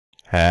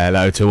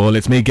Hello to all,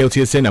 it's me,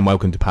 Guilty of Sin, and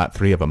welcome to part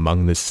 3 of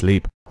Among the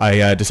Sleep.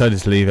 I decided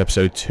to leave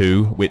episode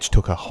 2, which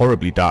took a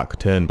horribly dark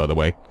turn, by the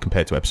way,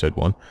 compared to episode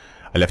 1.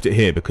 I left it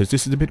here because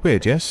this is a bit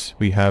weird, yes?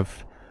 We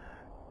have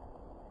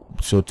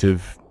sort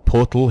of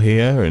portal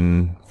here,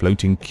 and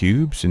floating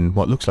cubes, and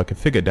what looks like a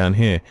figure down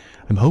here.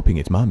 I'm hoping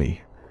it's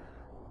Mommy.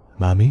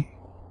 Mommy?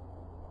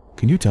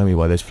 Can you tell me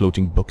why there's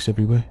floating books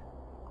everywhere?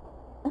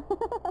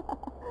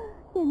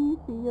 Can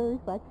you see your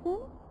reflection?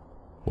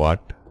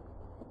 What?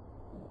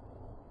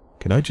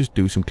 Can I just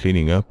do some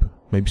cleaning up?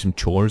 Maybe some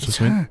chores or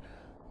something? Her,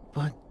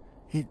 but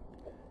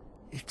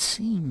it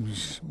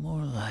seems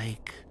more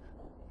like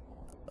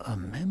a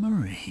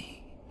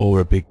memory. Or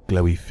a big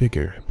glowy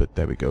figure, but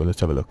there we go, let's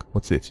have a look.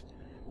 What's this?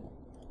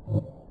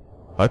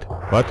 What?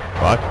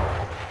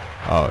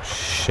 Oh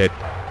shit.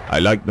 I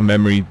like the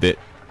memory that...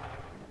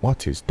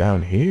 What is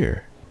down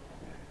here?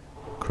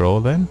 Crawl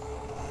then?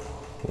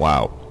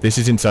 Wow, this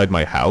is inside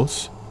my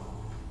house?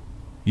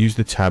 Use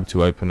the tab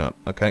to open up,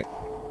 okay.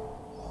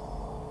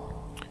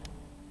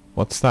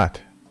 What's that?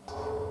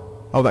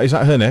 Oh, is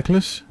that her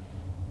necklace?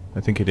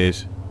 I think it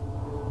is.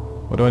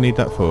 What do I need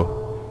that for?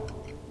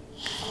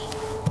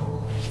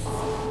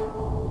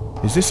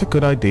 Is this a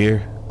good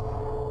idea?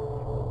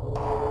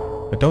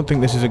 I don't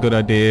think this is a good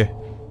idea.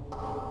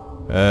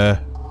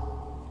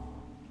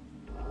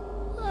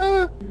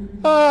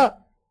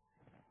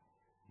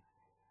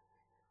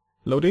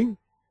 Loading?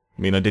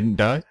 I mean, I didn't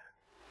die?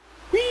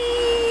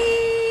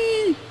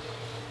 Whee!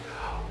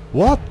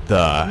 What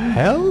the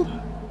hell?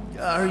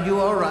 Are you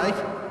alright?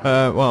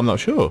 Well, I'm not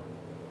sure.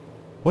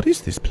 What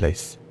is this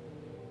place?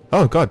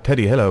 Oh god,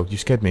 Teddy, hello. You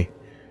scared me.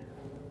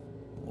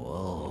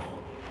 Whoa.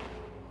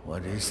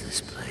 What is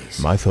this place?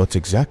 My thoughts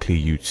exactly,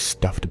 you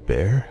stuffed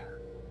bear.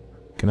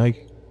 Can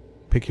I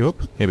pick you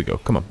up? Here we go,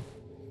 come on.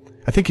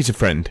 I think he's a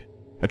friend.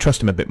 I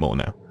trust him a bit more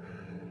now.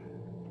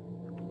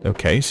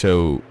 Okay,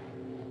 so...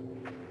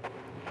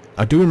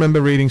 I do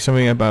remember reading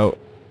something about...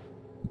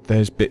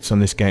 There's bits on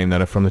this game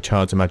that are from the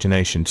child's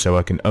imagination, so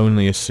I can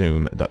only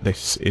assume that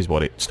this is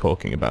what it's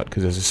talking about,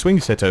 because there's a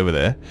swing set over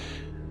there.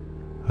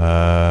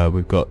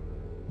 We've got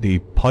the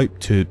pipe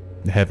to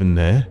heaven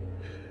there.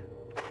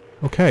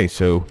 Okay,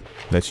 so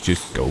let's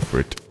just go for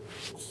it.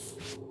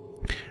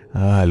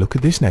 Look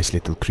at this nice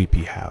little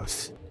creepy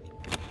house.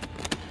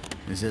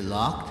 Is it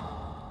locked?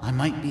 I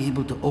might be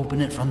able to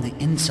open it from the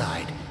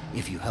inside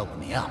if you help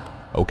me up.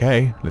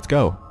 Okay, let's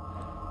go.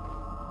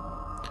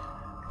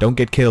 Don't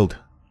get killed.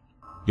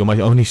 You're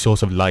my only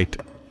source of light.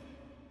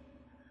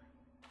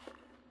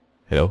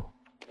 Hello?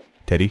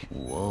 Teddy?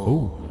 Whoa,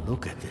 ooh.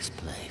 Look at this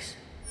place.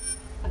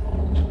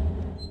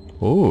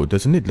 Oh,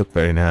 doesn't it look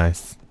very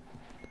nice?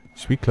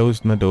 Should we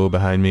close my door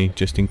behind me,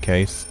 just in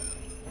case?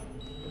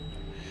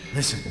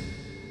 Listen.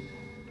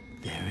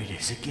 There it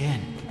is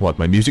again. What,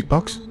 my music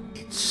box?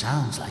 It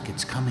sounds like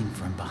it's coming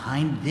from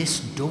behind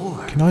this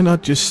door. Can I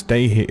not just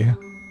stay here?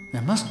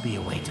 There must be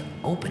a way to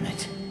open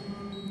it.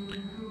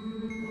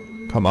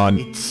 Come on.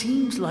 It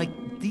seems like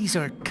these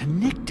are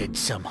connected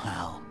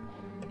somehow.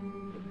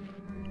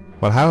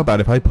 Well, how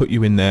about if I put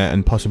you in there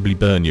and possibly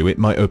burn you? It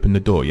might open the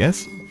door,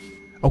 yes?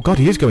 Oh god,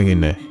 he is going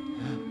in there.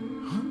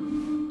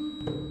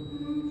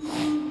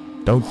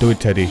 Don't do it,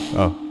 Teddy.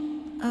 Oh.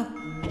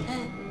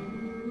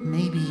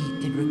 Maybe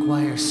it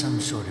requires some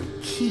sort of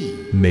key.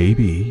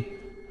 Maybe.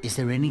 Is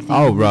there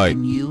anything we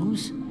can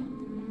use?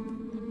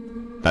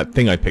 That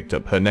thing I picked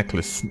up, her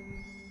necklace.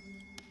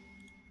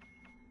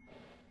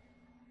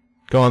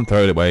 Go on,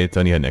 throw it away. It's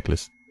only her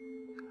necklace.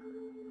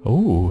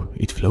 Oh,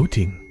 it's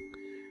floating.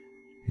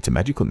 It's a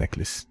magical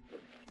necklace.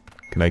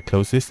 Can I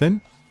close this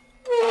then?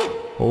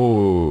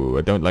 Oh,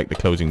 I don't like the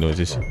closing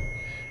noises.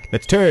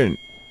 Let's turn.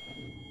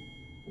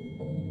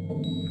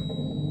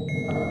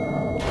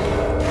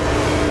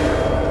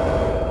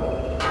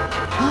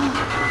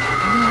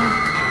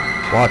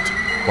 What?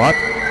 What?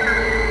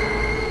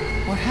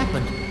 What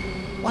happened?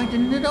 Why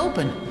didn't it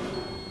open?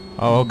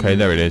 Oh, okay,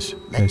 there it is.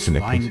 Let's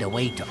find a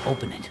way to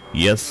open it.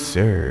 Yes,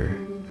 sir.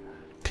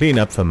 Clean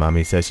up for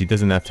Mommy says she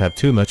doesn't have to have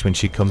too much when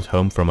she comes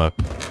home from a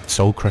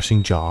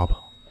soul-crushing job.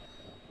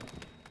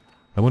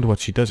 I wonder what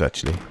she does,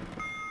 actually.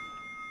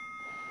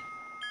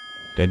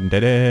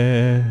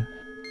 Da-da-da.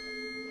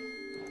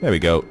 There we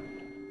go.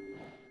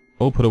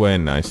 All put away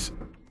and nice.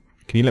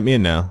 Can you let me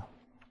in now?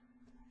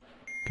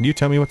 Can you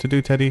tell me what to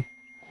do, Teddy?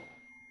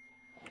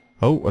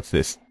 Oh, what's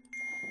this?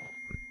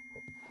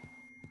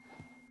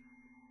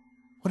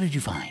 What did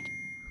you find?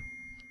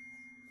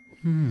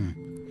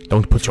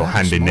 Don't put your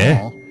hand in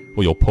there.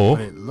 Or your paw.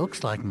 But it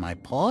looks like my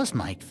paws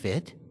might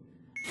fit.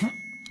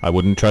 I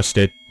wouldn't trust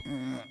it.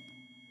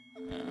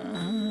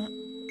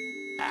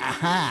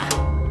 Aha!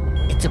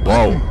 It's a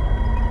button.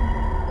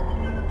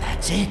 Whoa.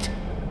 That's it.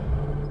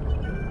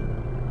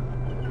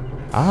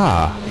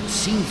 Ah. It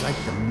seems like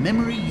the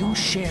memory you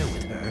share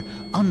with her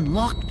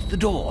unlocked the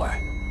door.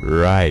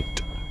 Right.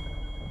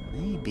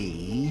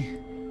 Maybe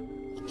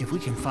if we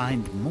can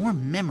find more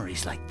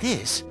memories like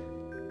this,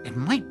 it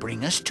might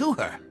bring us to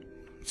her.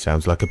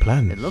 Sounds like a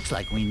plan. It looks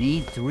like we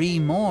need 3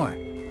 more.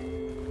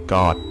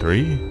 God,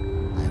 3?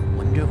 I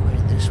wonder where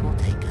this will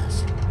take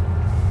us.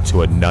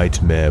 to a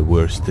nightmare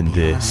worse than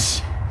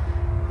this.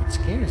 It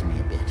scares me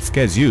a bit.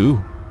 Scares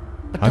you?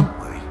 But don't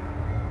worry.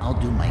 I'll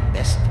do my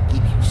best to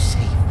keep you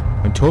safe.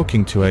 I'm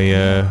talking to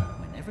a,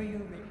 Whenever you're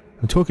ready.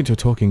 I'm talking to a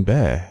talking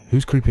bear.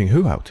 Who's creeping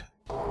who out?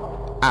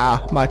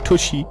 Ah, my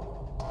tushy.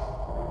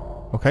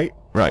 Okay,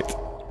 right.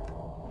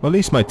 Well, at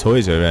least my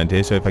toys are around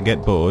here, so if I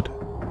get bored,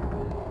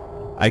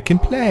 I can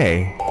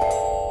play.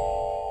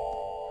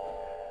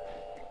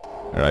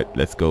 Alright,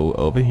 let's go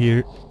over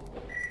here.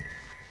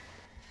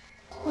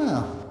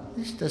 Well,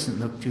 this doesn't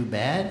look too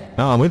bad.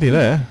 Oh, I'm with you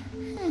there.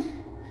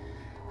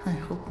 I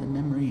hope the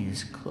memory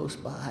is close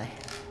by.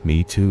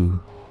 Me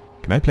too.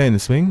 Can I play in the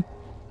swing?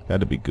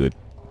 That'd be good.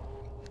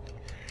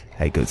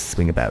 I go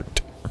swing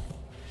about.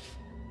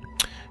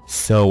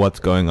 So, what's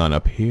going on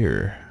up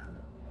here?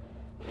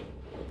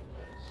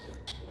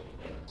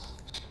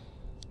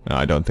 No,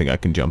 I don't think I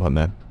can jump on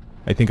that.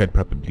 I think I'd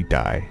probably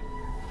die.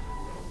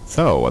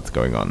 So, what's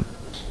going on?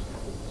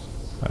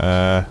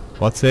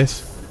 What's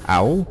this?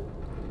 Owl?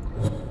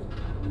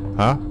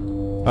 Huh?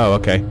 Oh,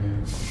 okay.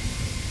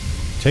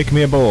 Take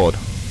me aboard.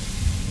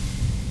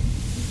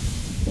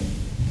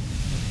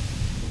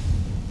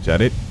 Is that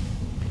it?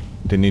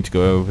 Didn't need to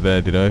go over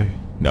there, did I?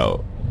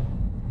 No.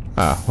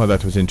 Ah, well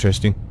that was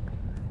interesting.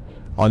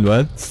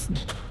 Onwards.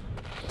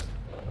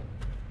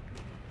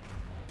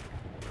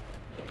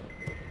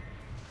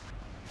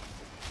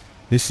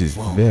 This is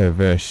very,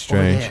 very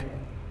strange. Over there.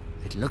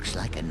 It looks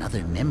like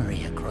another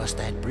memory across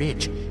that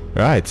bridge.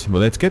 Right,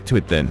 well let's get to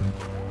it then.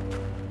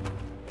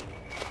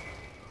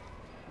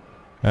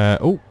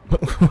 Oh.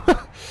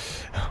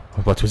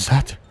 What was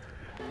that?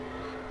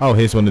 Oh,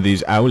 here's one of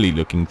these owly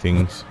looking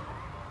things.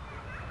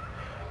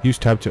 Use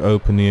tab to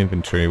open the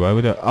inventory. Why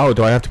would I... Oh,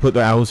 do I have to put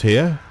the owls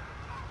here?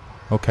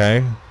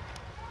 Okay.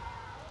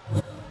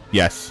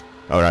 Yes.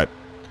 Alright.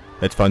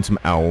 Let's find some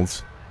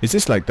owls. Is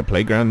this like the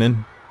playground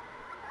then?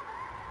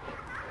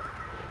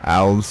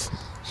 Owls.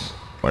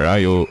 Where are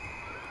you?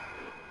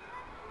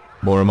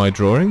 More of my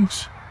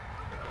drawings?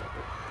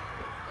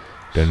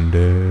 Dun,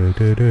 da,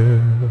 da,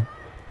 da.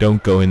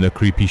 Don't go in the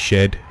creepy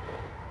shed.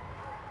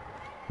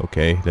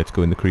 Okay, let's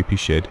go in the creepy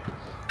shed.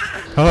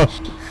 Oh!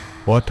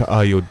 What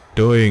are you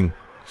doing?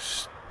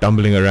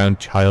 Stumbling around,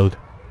 child.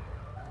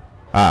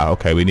 Ah,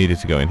 okay, we needed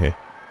to go in here.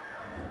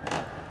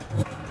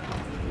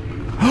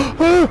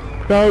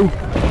 No!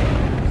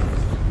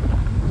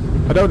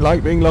 I don't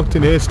like being locked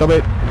in here, stop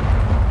it!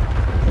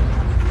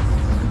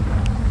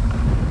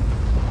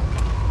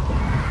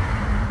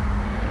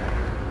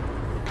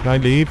 Can I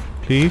leave,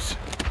 please?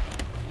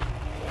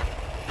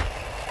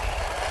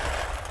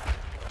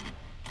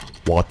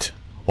 What?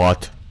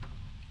 What?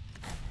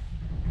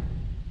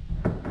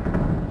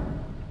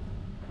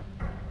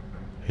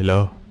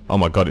 Hello? Oh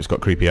my god, it's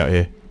got creepy out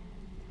here.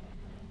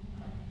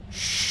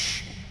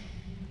 Shh.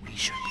 We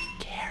should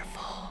be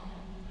careful.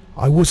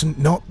 I wasn't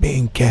not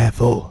being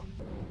careful.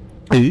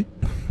 Eh?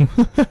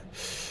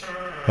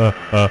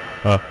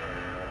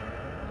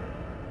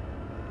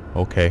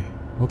 Okay.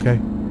 Okay.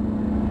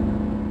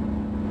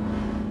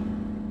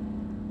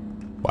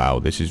 Wow,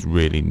 this is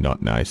really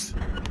not nice.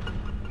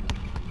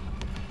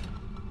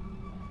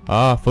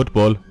 Ah,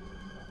 football.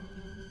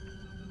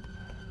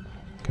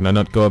 Can I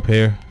not go up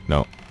here?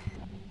 No.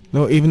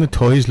 No, even the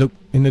toys look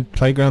in the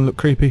playground look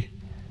creepy.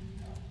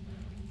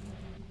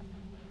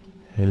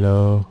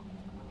 Hello.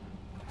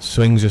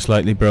 Swings are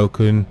slightly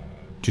broken,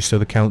 just so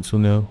the council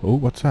know. Oh,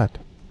 what's that?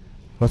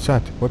 What's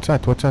that? What's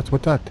that? What's that?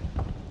 What's that?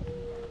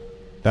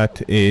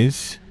 That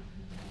is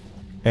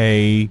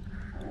a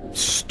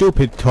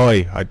stupid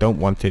toy. I don't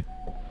want it.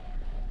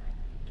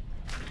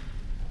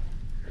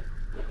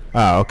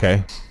 Ah,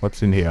 okay.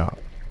 What's in here?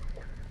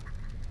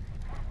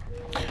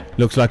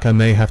 Looks like I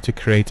may have to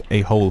create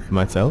a hole for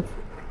myself.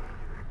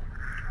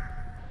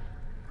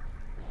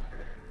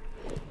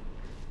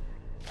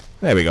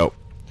 There we go.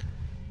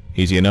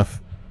 Easy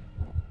enough.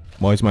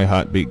 Why is my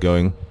heartbeat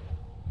going?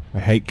 I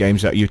hate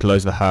games that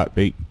utilize the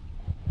heartbeat.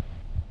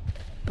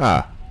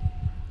 Ah.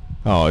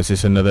 Oh, is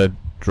this another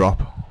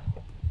drop?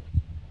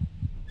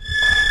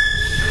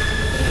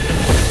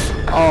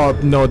 Oh,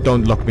 no,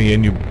 don't lock me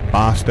in, you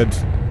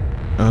bastards.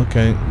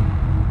 Okay.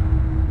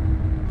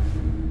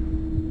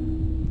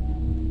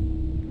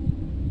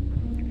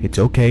 It's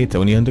okay, it's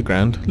only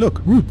underground.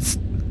 Look, roots.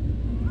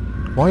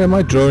 Why are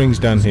my drawings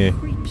down here?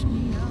 Creeps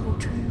me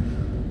out.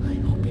 I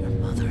hope your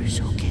mother's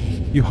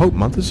okay. You hope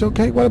Mother's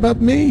okay? What about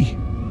me?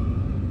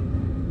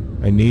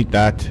 I need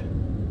that.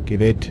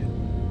 Give it.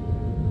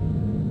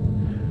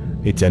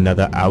 It's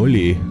another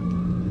owlie.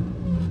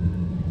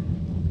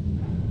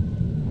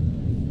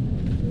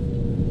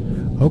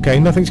 Okay,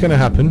 nothing's gonna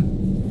happen.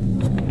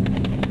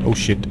 Oh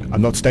shit,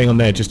 I'm not staying on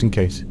there just in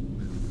case.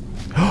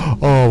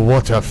 Oh,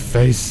 what a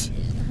face.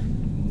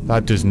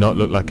 That does not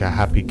look like a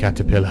happy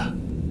caterpillar.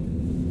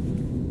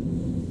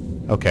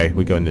 Okay,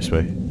 we're going this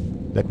way.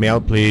 Let me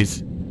out,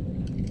 please.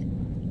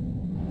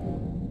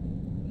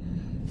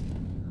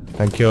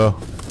 Thank you.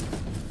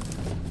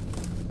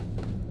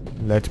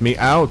 Let me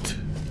out.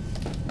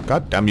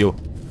 God damn you.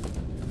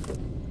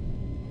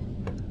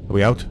 Are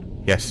we out?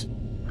 Yes.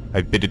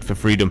 I bidded for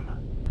freedom.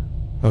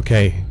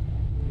 Okay.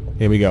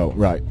 Here we go.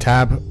 Right.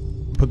 Tab.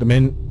 Put them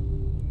in.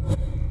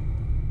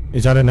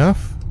 Is that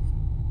enough?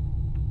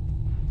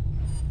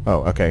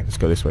 Oh, okay. Let's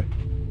go this way.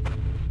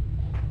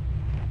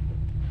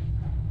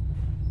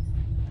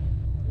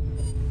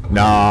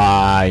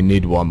 Nah, I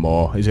need one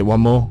more. Is it one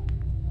more?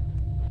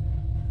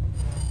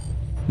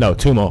 No,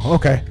 two more.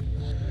 Okay.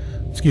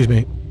 Excuse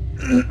me.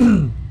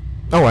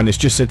 Oh, and it's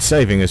just said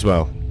saving as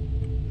well.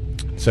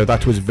 So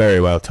that was very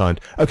well timed.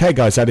 Okay,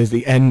 guys, that is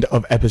the end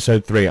of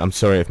episode 3. I'm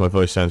sorry if my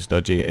voice sounds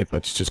dodgy. If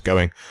it's just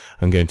going,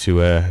 I'm going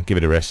to give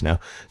it a rest now.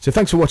 So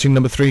thanks for watching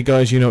number 3,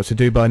 guys. You know what to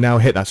do by now.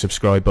 Hit that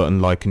subscribe button,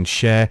 like and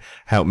share.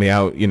 Help me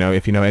out. You know,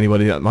 if you know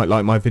anybody that might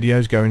like my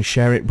videos, go and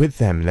share it with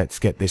them. Let's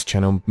get this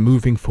channel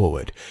moving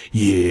forward.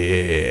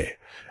 Yeah.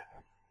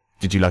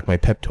 Did you like my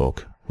pep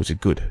talk? Was it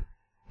good?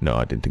 No,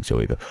 I didn't think so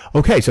either.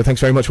 Okay, so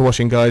thanks very much for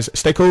watching, guys.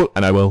 Stay cool,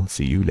 and I will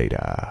see you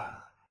later.